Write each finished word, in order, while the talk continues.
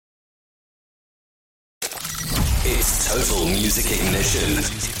It's Total Music Ignition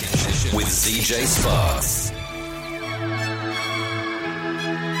with ZJ Sparks.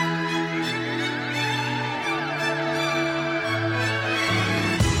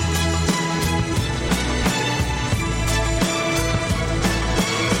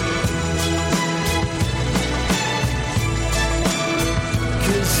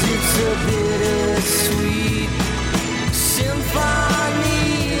 It's a bittersweet symphony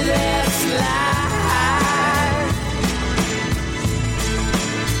that's live,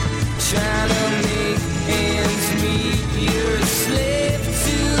 trying to make ends meet. You're a slave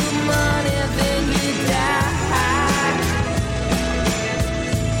to money, then you die.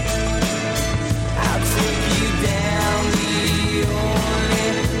 I'll take you down the only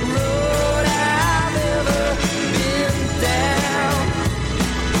road I've ever been down.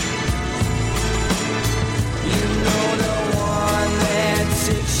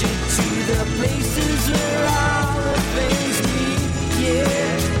 Takes you to the places where all the things meet,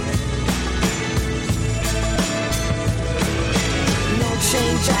 yeah. No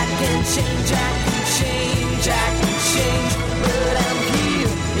change, I can change, I can change, I can change. But I'm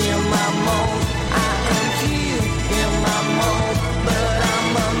here in my mode, I am here in my mode. But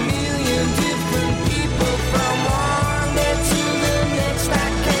I'm a million different people from one day to the next. I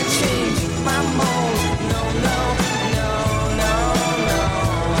can't change my mode, no, no, no, no, no.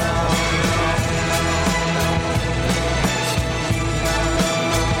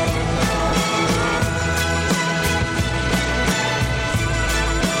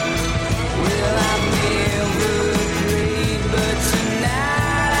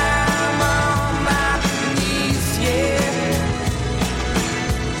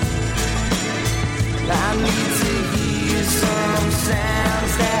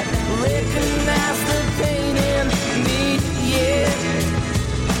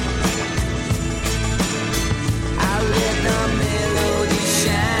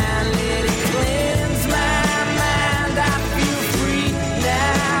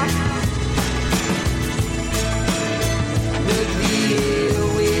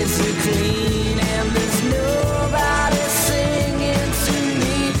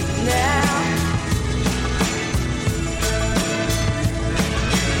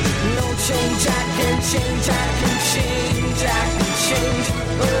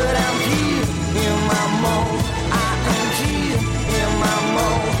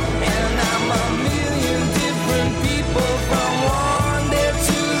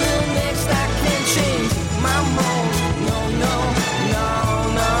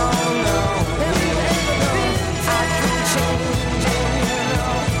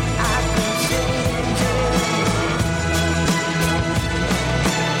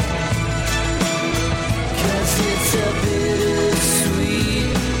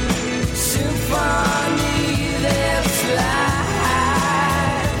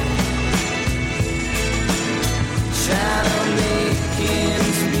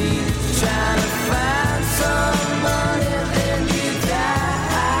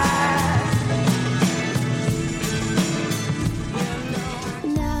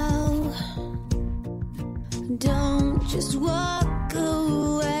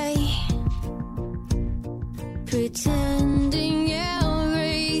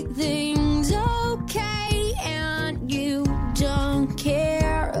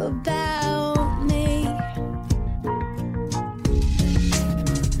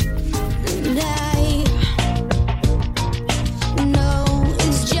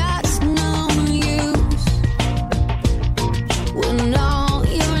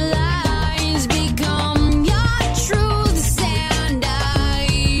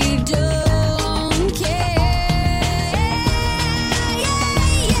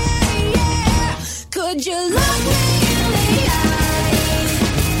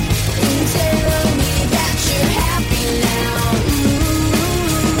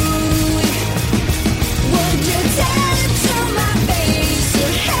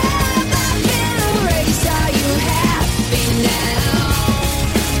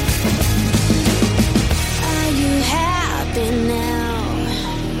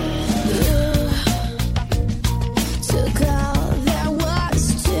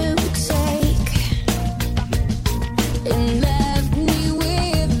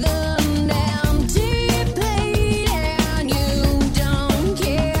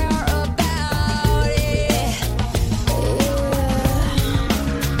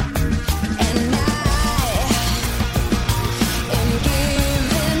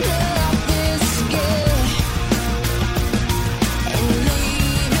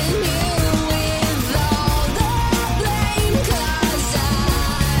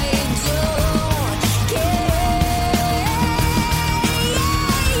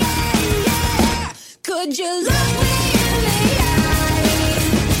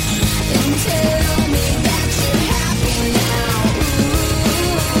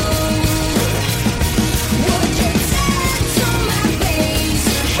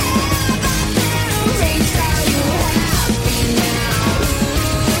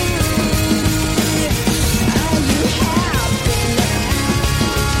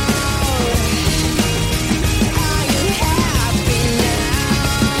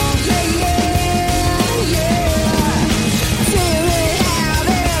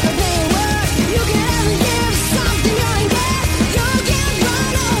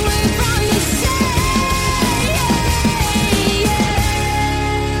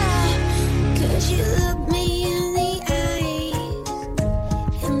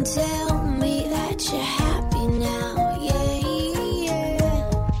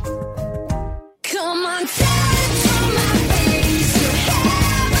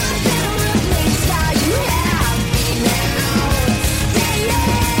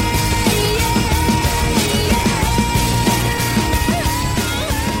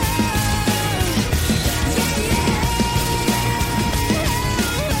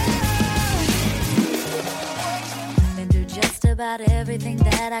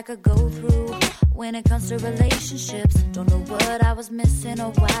 that I could go through when it comes to relationships. Don't know what I was missing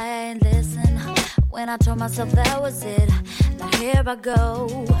or why I ain't listen when I told myself that was it. Now here I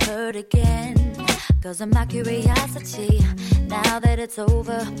go, hurt again, cause of my curiosity. Now that it's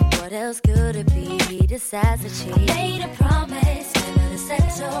over, what else could it be? He decides to cheat. I made a promise, never to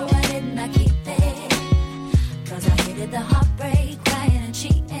settle. Why didn't I keep it? Cause I hated the heartbreak, crying and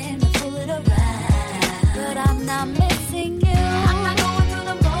cheating to fool it around. But I'm not missing you. I'm not going through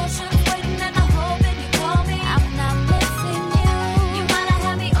the motions, waiting and I'm hoping you call me. I'm not missing you. You might have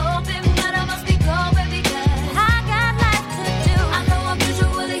had me open, but I must be going because I got life to do. I know I'm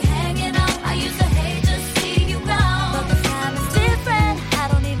usually hanging out. I used to hate to see you gone, but this time is different. I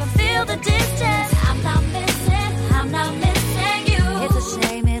don't even feel the distance. I'm not missing you. It's a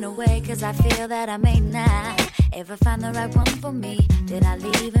shame in a way, cause I feel that I may not ever find the right one for me. Did I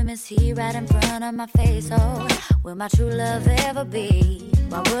leave him? Is he right in front of my face? Oh, will my true love ever be?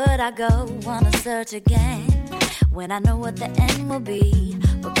 Why would I go wanna search again when I know what the end will be?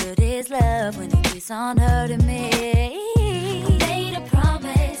 What good is love when it keeps on hurting me? I made a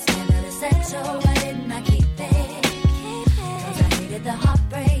promise, never to settle. Why didn't I keep it? Cause I hated the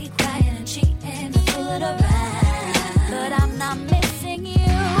heartbreak, crying and cheating to fool it around. But I'm not missing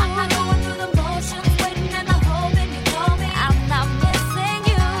you. I'm not going through the motions, waiting and I'm hoping you call me. I'm not missing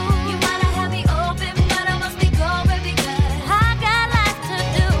you. You might have had me open, but I must be going because I got life to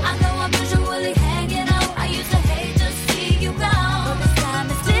do. I know I'm usually hanging out. I used to hate to see you gone, but this time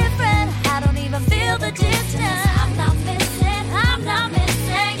it's different. I don't even feel the distance. I'm not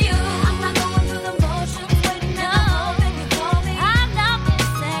missing you. I'm not going through the motions, waiting and I'm hoping you call me. I'm not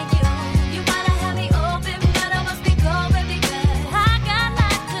missing you. You might have had me open, but I must be going because I got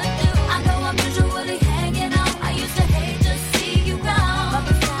life to do. I know I'm usually hanging out. I used to hate to see you gone, but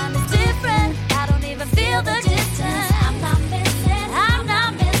this time it's different. I don't even feel the distance. I'm not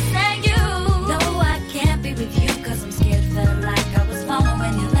missing you. No, I can't be with you cause I'm scared. Felt like I was falling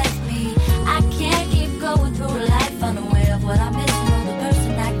when you left me. I can't keep going through life unaware of what I'm missing or the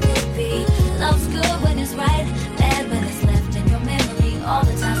person I could be. Love's good when it's right, bad when it's left in your memory. All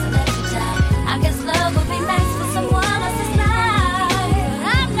the times I let you down. I guess love would be nice for someone else's life.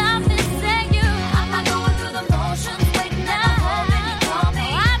 I'm not missing you. I'm not going through the motions, waiting and I'm hoping you call me.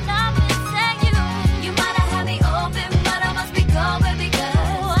 I'm not missing you. You might have had me open, but I must be going because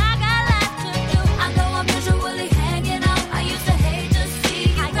I got life to do. I know I'm usually hanging out. I used to hate to see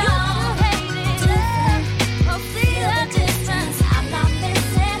you gone. Oh, see the distance. I'm not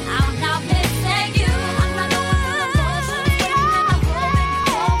missing you. I'm not going through the motions, waiting and I'm hoping you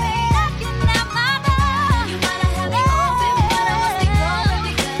call me. Knocking at my door. You might have had me open, but I must be going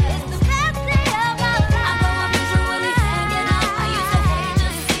because it's the fancy of my life. I know I'm usually hanging out. I used to hate to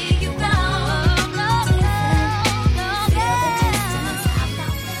see you gone. Feel the distance. I'm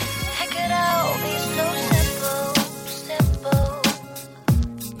not missing. It could all be so simple.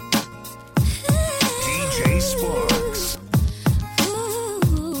 DJ Sparks.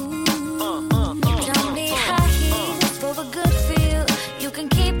 You don't need high heels for a good feel. You can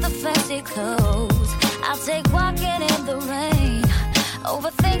keep the fancy clothes. I'll take walking in the rain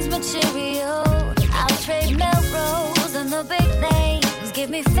over things material. I'll trade Melrose and the big names. Give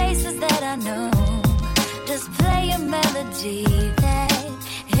me faces that I know. Just play a melody that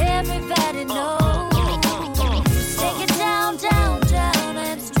everybody knows. Take it down, down, down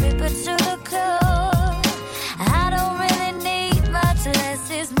and strip it to the core. I don't really need much less,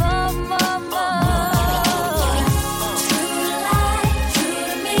 is more. True life, true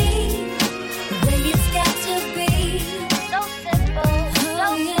to me, the way it's got to be. So simple, so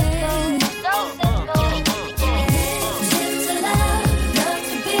simple. Live to love, love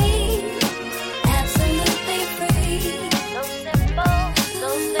to be, absolutely free. So simple,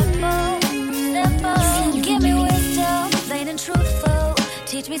 simple. Give me wisdom, plain and truthful.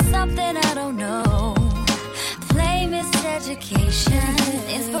 Teach me something I don't know. Flame is education,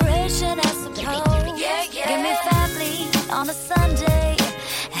 inspiration I suppose. Give me family on a Sunday,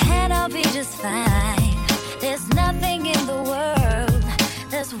 and I'll be just fine. There's nothing in the world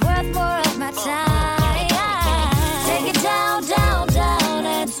that's worth more of my time. Take it down, down, down,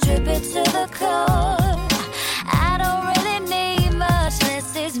 and strip it to the core. I don't really need much,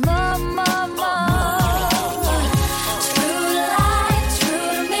 less is more. True life, true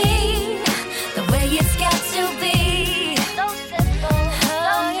to me, the way it's got to be. So simple,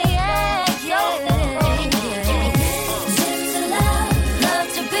 oh yeah. Live to love, love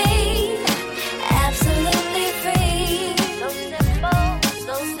to be, absolutely free. So simple,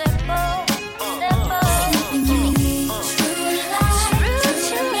 so simple.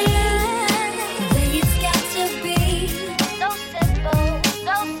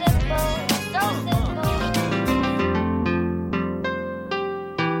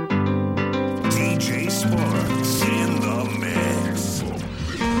 Sparks in the mix.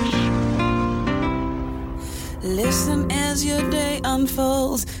 Listen as your day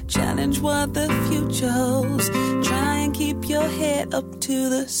unfolds. Challenge what the future holds. Try and keep your head up to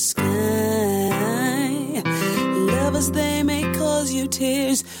the sky. Lovers, they may cause you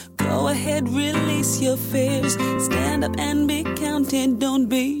tears. Go ahead, release your fears. Stand up and be counted. Don't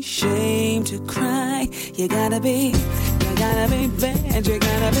be ashamed to cry. You gotta be bad. You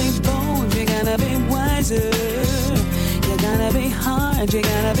gotta be bold. You gotta be wiser. You gotta be hard. You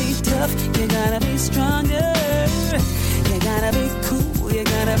gotta be tough. You gotta be stronger. You gotta be cool. You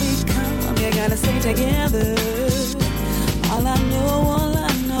gotta be calm. You gotta stay together. All I know,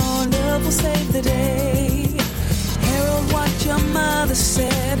 love will save the day. Herald what your mother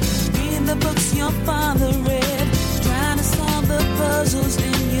said. Read the books your father read. Trying to solve the puzzles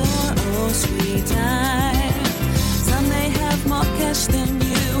in your own sweet time. Some may have more cash than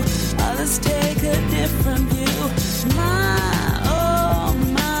you. Others take a different view. My, oh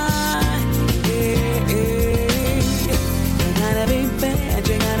my, yeah, yeah. You gotta be bad.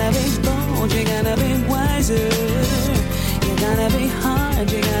 You gotta be bold. You gotta be wiser. You gotta be hard.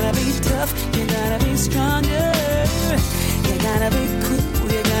 You gotta be tough. You gotta be stronger. You gotta be cool,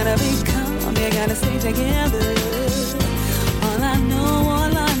 you gotta be calm, you gotta stay together. All I know,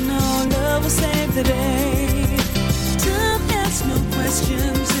 love will save the day. Time asks no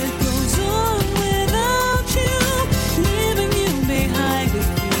questions, it goes on without you. Leaving you behind if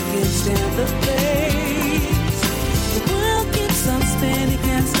you can stand the pace. The world keeps on spinning,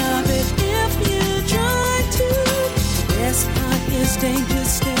 can't stop it if you try to. The best part is danger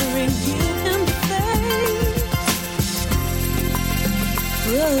staring you in the face.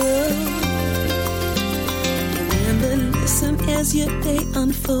 Remember, listen as your day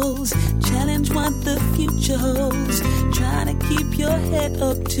unfolds. Challenge what the future holds. Try to keep your head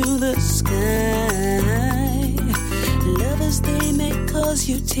up to the sky. Lovers, they may cause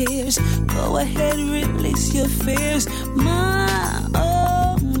you tears. Go ahead, release your fears. My,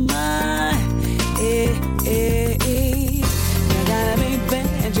 oh my, eh, eh, eh. You gotta be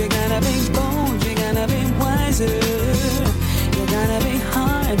bad, you gotta be bold, you gotta be wiser. You gotta be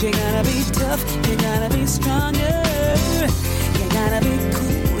hard, you gotta be tough, you gotta be stronger. You gotta be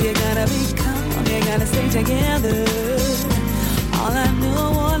cool, you gotta be calm, you gotta stay together. All I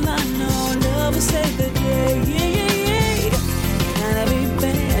know, love will save the day. Yeah, yeah, yeah. You gotta be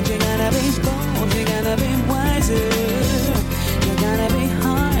bad, you gotta be bold, you gotta be wiser. You gotta be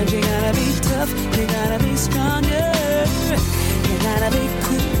hard, you gotta be tough, you gotta be stronger. You gotta be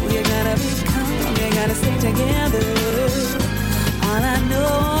cool, you gotta be calm, you gotta stay together. All I know,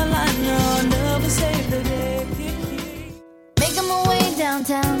 love will save the day. Making my way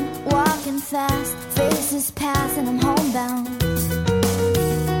downtown, walking fast, faces pass and I'm homebound.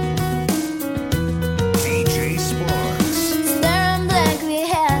 DJ Sparks. Staring blankly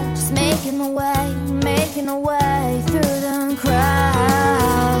ahead, just making my way through the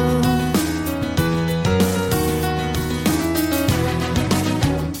crowd.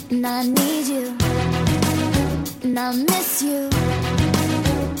 And I need you, and I miss you.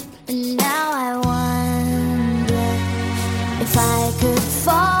 And now I wonder if I could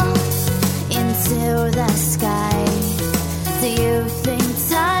fall into the sky. Do you think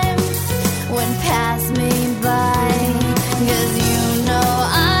time would pass me by? 'Cause you know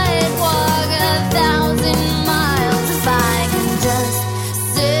I'd walk 1,000 miles if I can just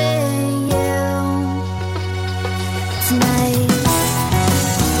see you tonight.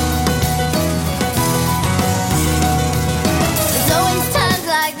 There's always times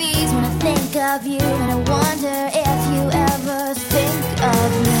like these when I think of you, and I wonder if you ever think of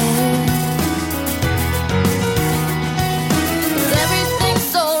me. 'Cause everything's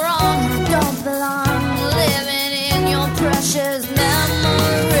so wrong, I don't belong, living in your precious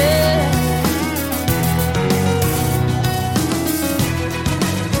memory.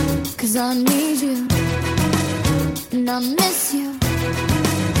 'Cause I need you, and I miss you.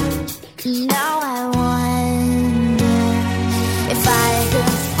 Now I wonder if I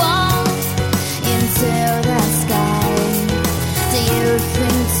could fall into the sky. Do you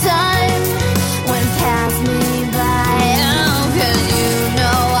think time would pass me by? Oh, 'cause you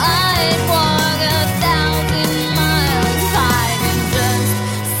know I'd walk 1,000 miles if I can just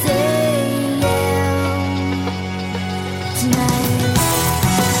see you tonight.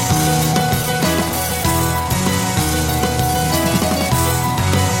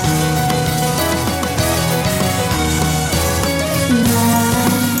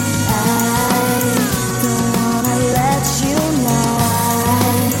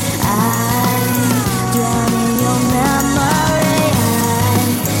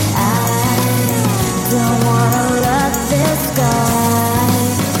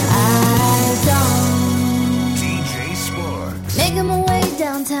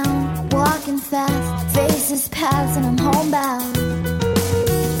 fast, faces pass and I'm homebound.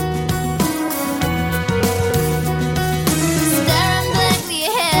 Staring blankly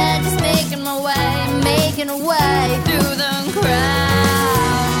ahead, just making my way through the crowd.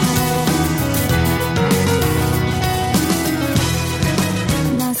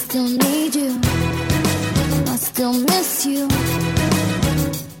 And I still need you, I still miss you.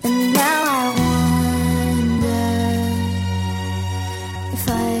 And now I wonder if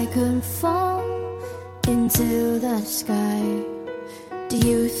I could fall into the sky. Do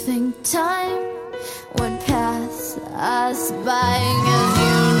you think time would pass us by? 'Cause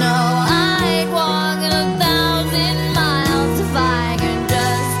you know I'd walk 1,000 miles if I could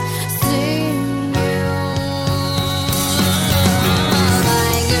just see you. If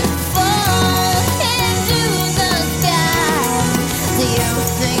I could fall into the sky, do you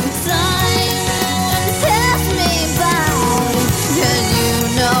think time would pass me by? 'Cause you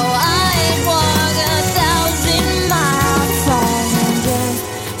know I'd walk 1,000 miles if I could just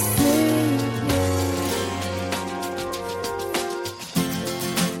see you.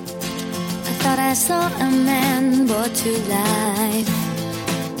 I thought I saw a man brought to life.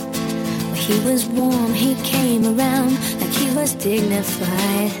 He was warm, he came around like he was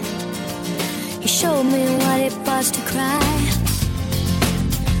dignified. He showed me what it was to cry.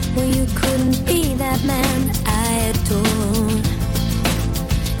 Well, you couldn't be that man I adored.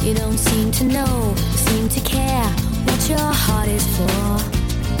 You don't seem to know, seem to care what your heart is for.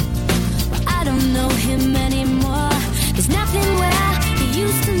 Well, I don't know him anymore. There's nothing where he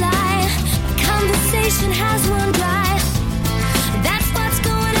used to lie. Conversation has run dry. That's what's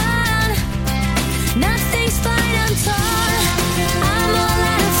going on. Nothing's fine, I'm torn. I'm all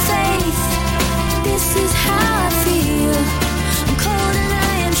out of faith. This is how I feel. I'm cold and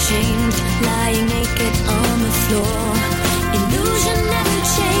I am shamed, lying naked on the floor. Illusion never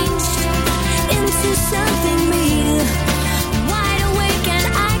changed into something real. Wide awake and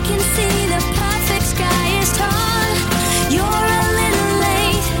I can see the perfect sky is torn. You're a little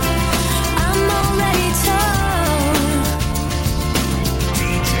late, I'm already torn.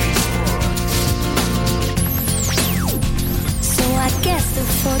 DJ Sparks. So I guess the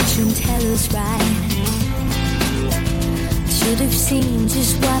fortune teller's right. Should have seen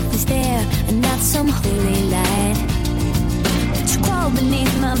just what was there and not some holy light. It's crawled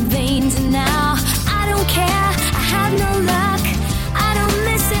beneath my veins and now I don't care, I have no luck. I don't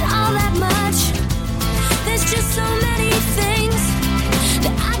miss it all that much. There's just so many things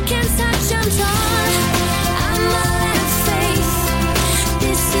that I can't touch, I'm torn. I'm all out of faith.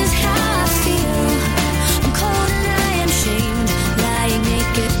 This is how I feel. I'm cold and I am shamed, lying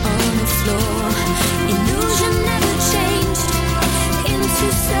naked on the floor. Illusion never changed into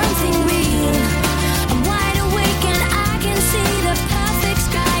something real. I'm wide awake and I can see the perfect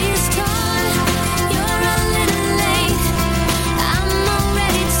sky is torn. You're a little late, I'm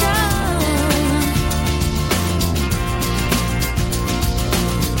already torn.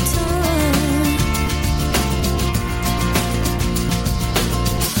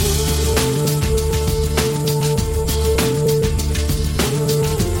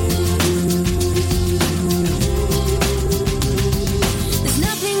 There's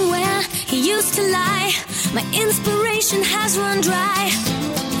nothing where he used to lie. My inspiration has run dry.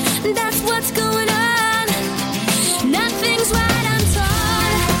 That's what's going on. Nothing's right, I'm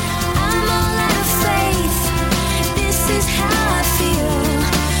torn. I'm all out of faith. This is how I feel.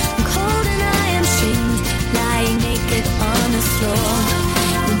 I'm cold and I am shamed, lying naked on the floor.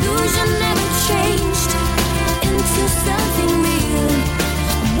 Illusion never changed into something real.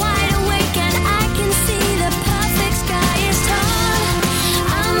 I'm wide awake and I can see the perfect sky is torn.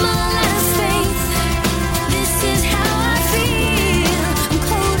 I'm all out of faith. This is how I feel. I'm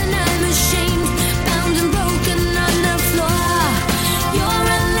cold and I'm ashamed, bound and broken on the floor. You're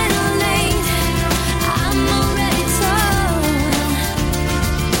a little late, I'm already torn.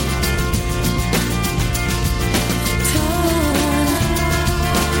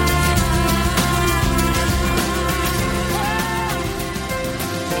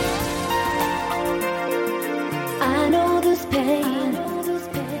 I know this pain.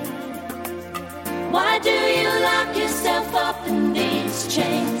 Why do you lock yourself up in these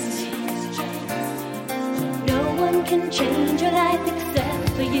chains? No one can change your life except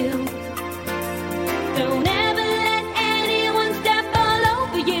for you. Don't ever let anyone step all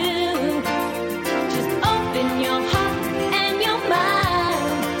over you. Just open your heart and your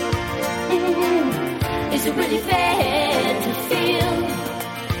mind. Is it really fair to feel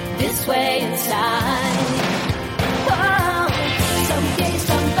this way inside? Oh, someday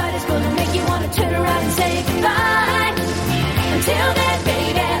somebody's gonna make you wanna turn around and say goodbye. Until then,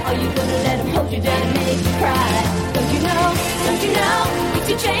 baby, are you gonna let him hold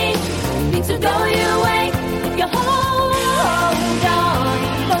will change, things will go your way if you hold on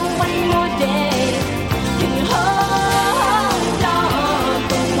for one more day. Can you hold on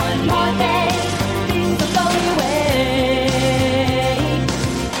for one more day? Things will go your way.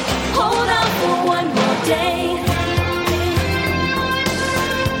 Hold on for one more day.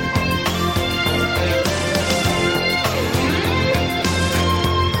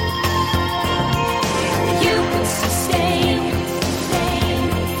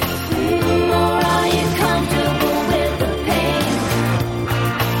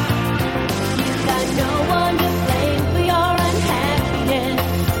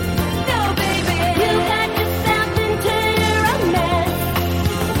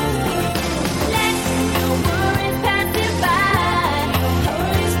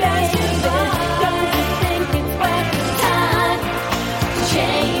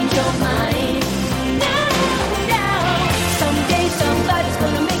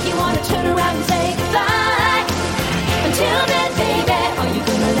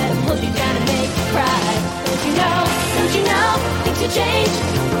 Change,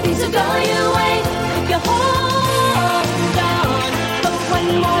 things will go your way if you hold on for one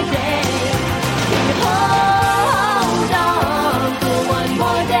more day. If you hold on for one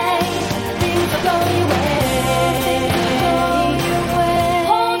more day, things will go your way.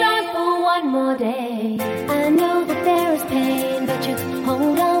 Hold on for one more day. I know that there is pain, but you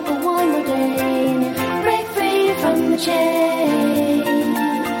hold on for one more day and you break free from the chains.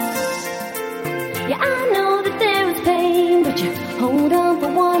 Yeah, I know that there is pain, but you hold on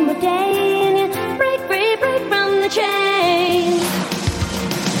for one more day and you break free, break from the chains.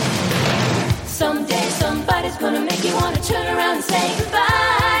 Someday somebody's gonna make you wanna turn around and say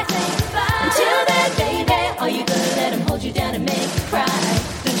goodbye. Until then, baby, are you gonna let him hold you down and make you cry?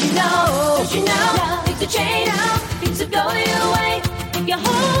 Don't you know, things will change, things will go your way if you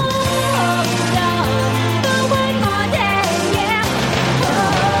hold on for one more day, yeah.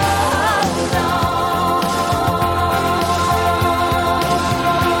 Hold on.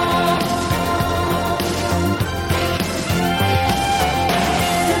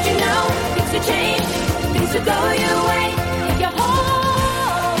 To go your way if you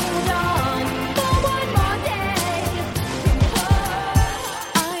hold on for one more day.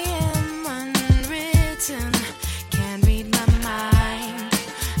 I am unwritten, can't read my mind.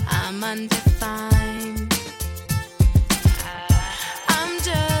 I'm undefined. I'm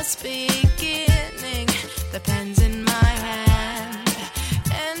just beginning, the pen's in my hand,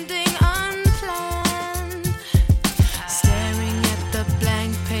 ending unplanned. Staring at the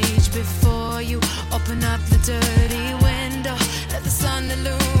blank page before you. Open up the dirty window, let the sun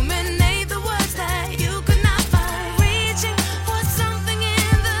illuminate the words that you could not find. Reaching for something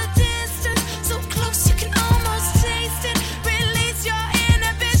in the distance, so close you can almost taste it. Release your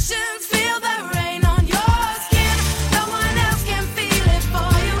inhibitions, feel the rain on your skin. No one else can feel it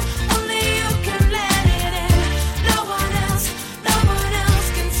for you, only you can let it in. No one else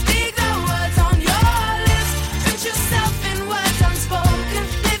can speak the words on your lips. Drench yourself in words unspoken,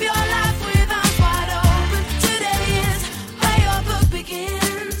 live your life with arms wide open. Today is where your book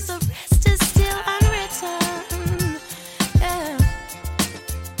begins. The rest is still unwritten. Yeah.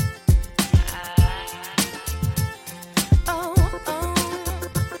 Oh.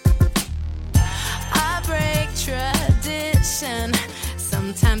 I break tradition.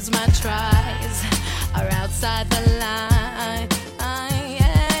 Sometimes my tries are outside the line.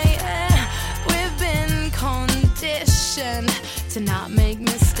 We've been conditioned to not make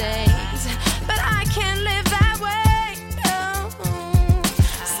mistakes, but I can't live that way.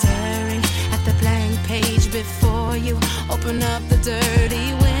 Staring at the blank page before you, open up the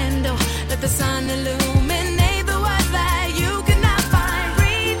dirty window, let the sun illuminate the words that you cannot find.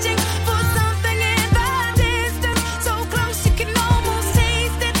 Reaching for something in the distance, so close you can almost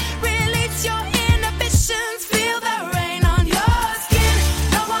taste it. Release your inhibitions, feel the rain on your skin.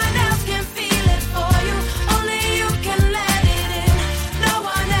 No one else can feel it for you, only you can let it in. No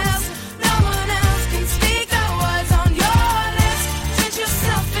one else can speak the words on your lips. Drench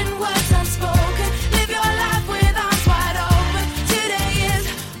yourself in words unspoken, live your life with arms wide open. Today is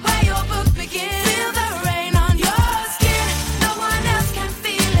where your book begins. Feel the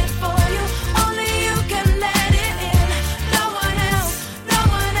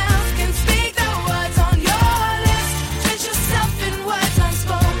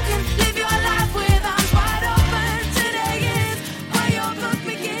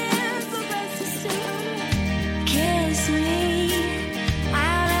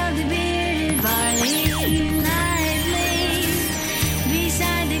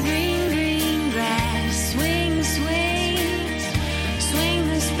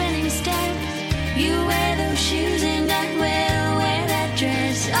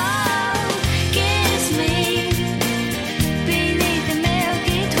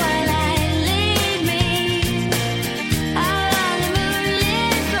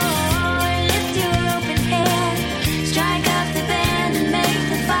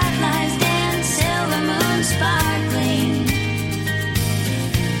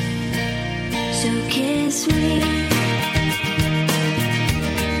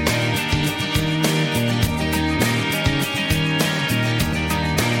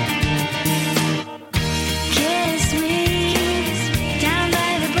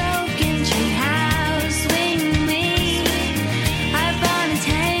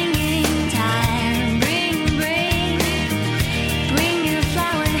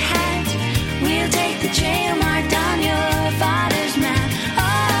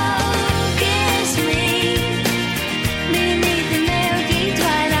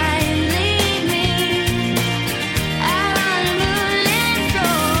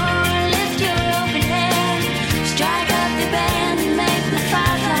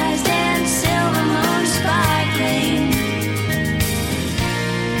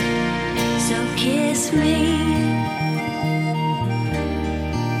kiss me.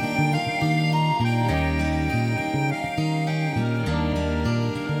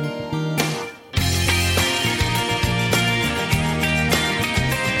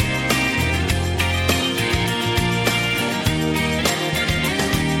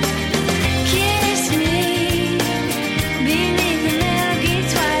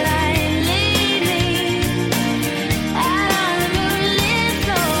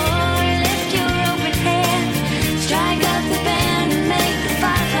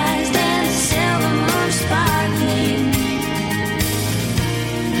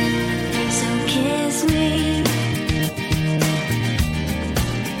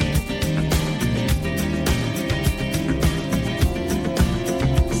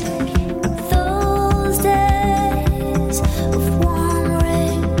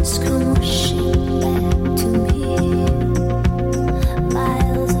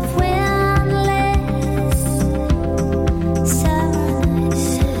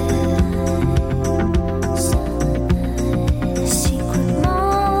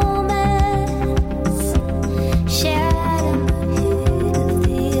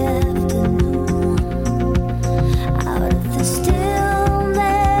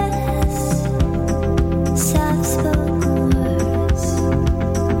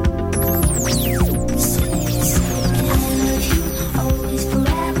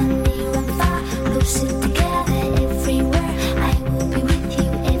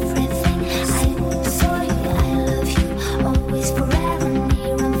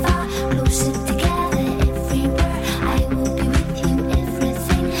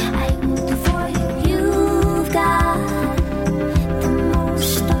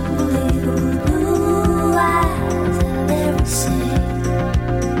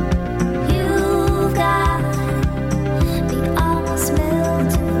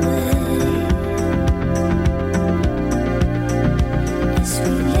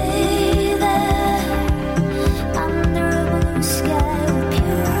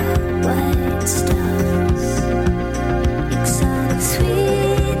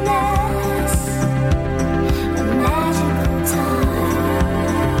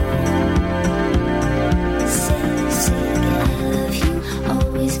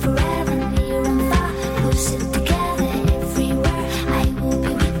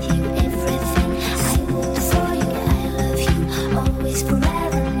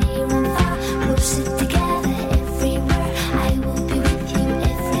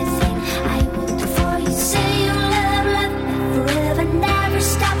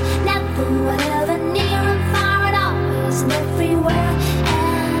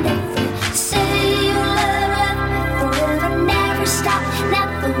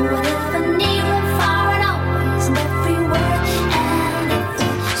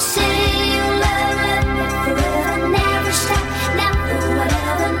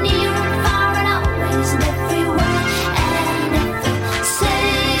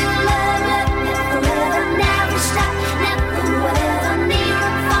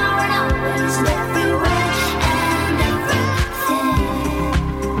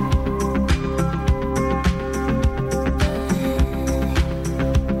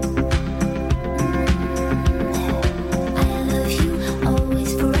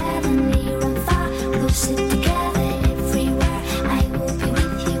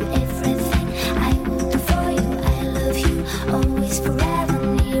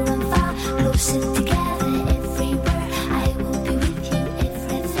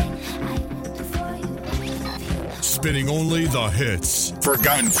 Spinning only the hits.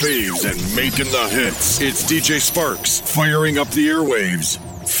 Forgotten faves and making the hits. It's DJ Sparks firing up the airwaves.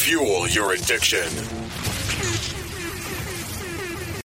 Fuel your addiction.